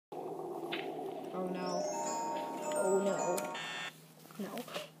Oh no. Oh no. No.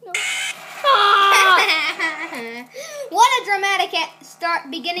 No. Ah! What a dramatic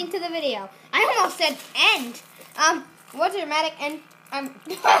beginning to the video. I almost said end. What a dramatic end. I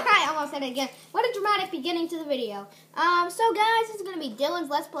almost said it again. What a dramatic beginning to the video. So guys, this is going to be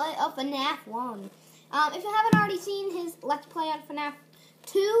Dylan's Let's Play of FNAF 1. If you haven't already seen his Let's Play on FNAF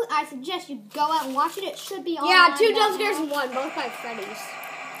 2, I suggest you go out and watch it. It should be online. Yeah, 2 jump scares and 1, both by Freddy's.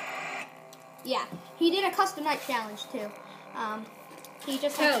 Yeah, he did a custom night challenge too. He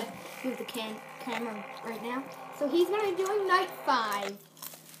just has to move the camera right now. So he's going to be doing night 5.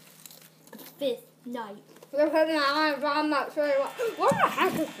 The 5th night. I'm not sure what the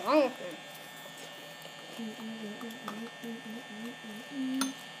heck is wrong with me?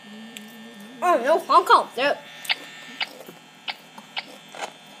 Oh no, phone call.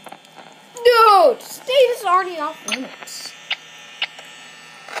 Dude, state is already off limits.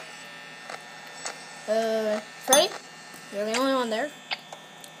 Freddy? You're the only one there.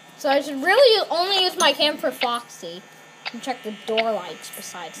 So I should really only use my cam for Foxy and check the door lights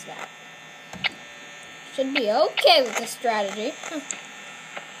besides that. Should be okay with this strategy.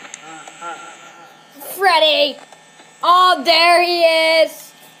 Freddy! Oh, there he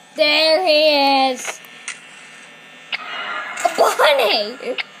is! There he is! Bonnie!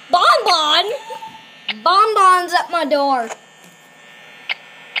 Bonbon! Bonbon's at my door.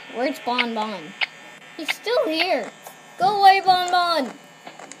 Where's Bonbon? He's still here. Go away, Bonbon!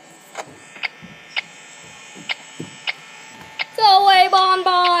 Go away,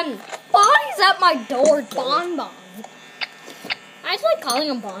 Bonbon! Bonnie's at my door, Bonbon. I just like calling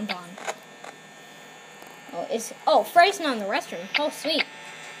him Bonbon. Oh, Freddy's not in the restroom. Oh, sweet.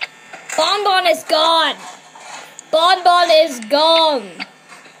 Bonbon is gone. Bonbon is gone.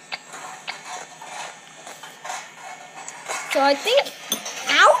 So I think,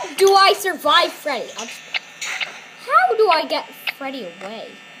 how do I survive Freddy? How do I get Freddy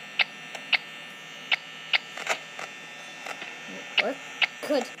away? Work?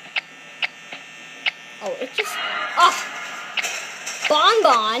 Good. Oh, it just...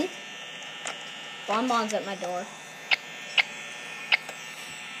 Bonbon! Bonbon's at my door.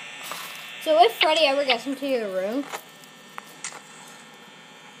 So if Freddy ever gets into your room...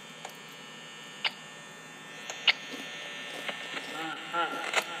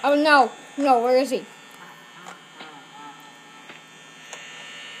 Oh no! No, where is he?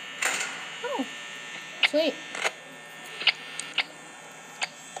 Oh. Sweet.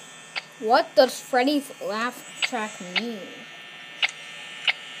 What does Freddy's laugh track mean?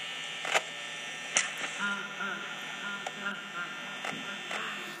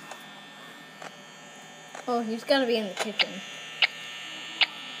 Oh, he's gonna be in the kitchen.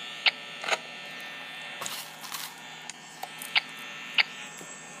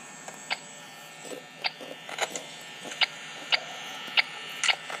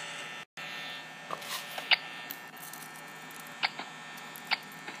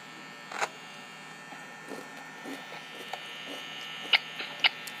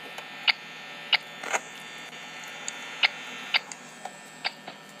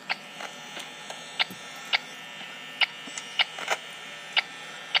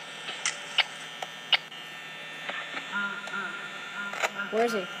 Where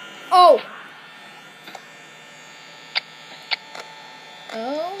is he? Oh!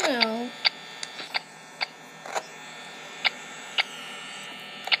 Oh no.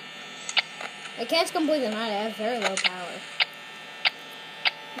 I can't complete the night. I have very low power.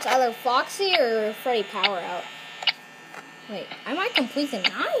 It's either Foxy or Freddy power out. Wait, I might complete the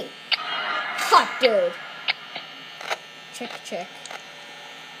night. Hot dude. Check.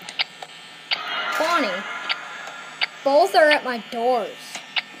 Bonnie. Both are at my doors.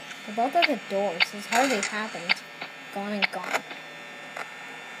 They're both at the doors. This hardly happened. Gone and gone.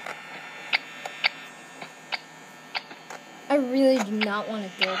 I really do not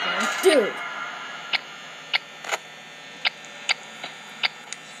want to deal with him. Dude!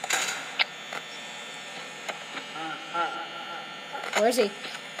 Where is he?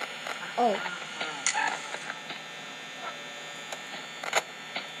 Oh.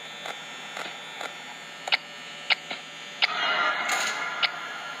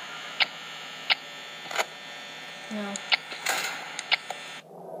 No.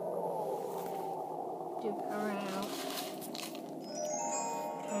 Do power out.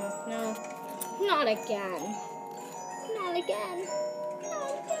 Oh, no. Not again. Not again.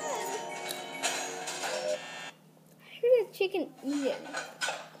 Not again. I heard a chicken eating.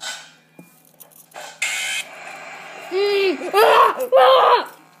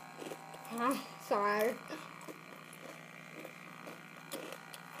 Sorry.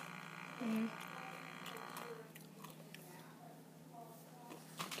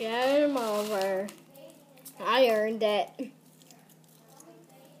 Game over. I earned it.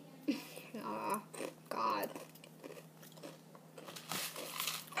 Oh, God.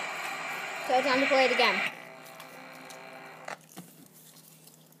 So time to play it again.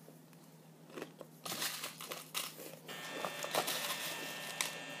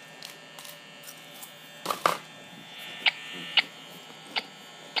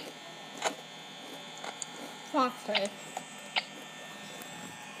 Foxtrot.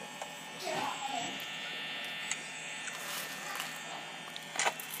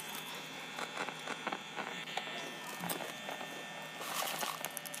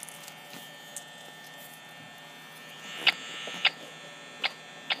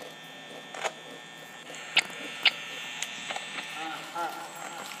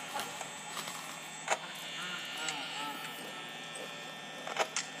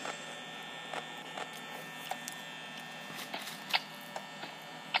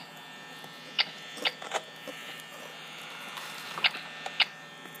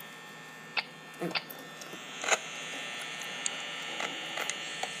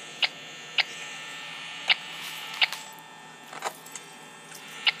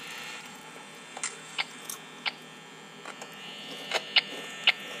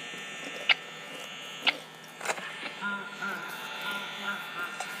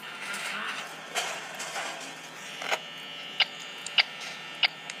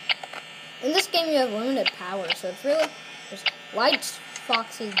 In this game, you have limited power, so it's really just lights,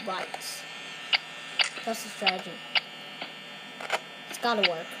 Foxy, lights. That's the strategy. It's gotta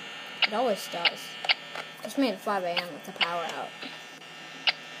work. It always does. Just made it 5 a.m. with the power out.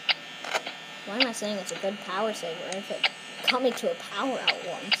 Why am I saying it's a good power saver if it got me to a power out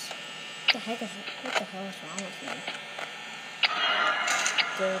once? What the hell is wrong with me?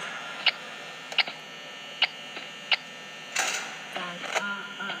 Dude.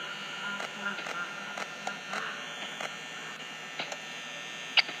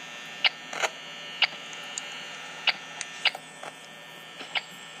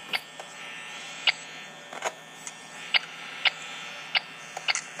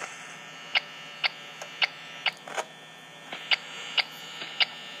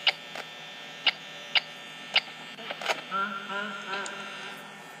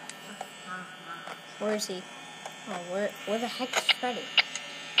 Where is he? Oh, where the heck is Freddy?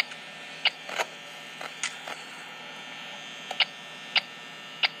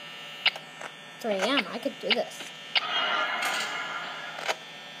 It's 3 a.m. I could do this.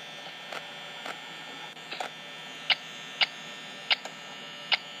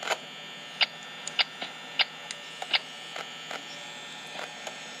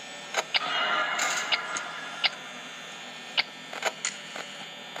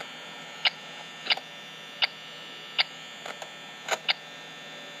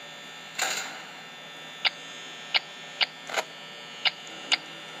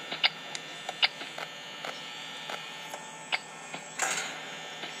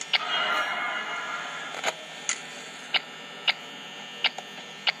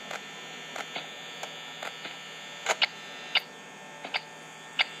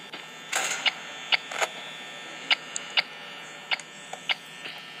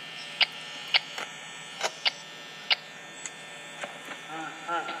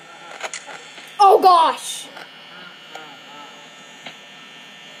 Oh gosh!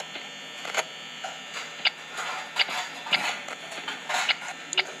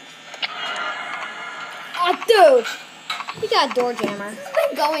 Oh dude! We got a door jammer. What's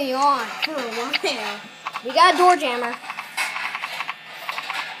been going on for a while? We got a door jammer.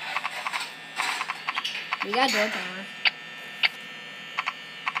 We got a door jammer.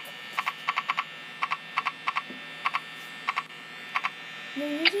 You're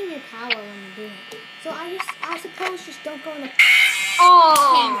using your power when you do it. So I suppose just don't go in the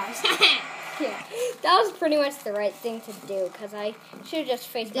Oh! cameras. Yeah, that was pretty much the right thing to do, because I should have just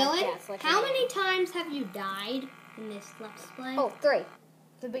faced my Dylan, death. Like how many times have you died in this Let's Play? Oh, 3.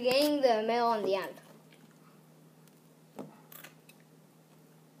 The beginning, the middle, and the end.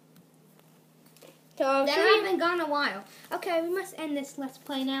 So Then I've been gone a while. Okay, we must end this Let's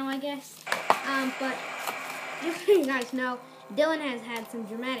Play now, I guess. But just so you guys know, Dylan has had some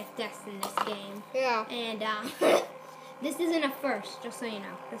dramatic deaths in this game. Yeah. And this isn't a first, just so you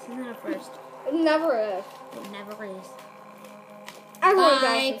know. This isn't a first. It never is. It never is. Everyone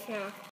Bye. dies in FNAF.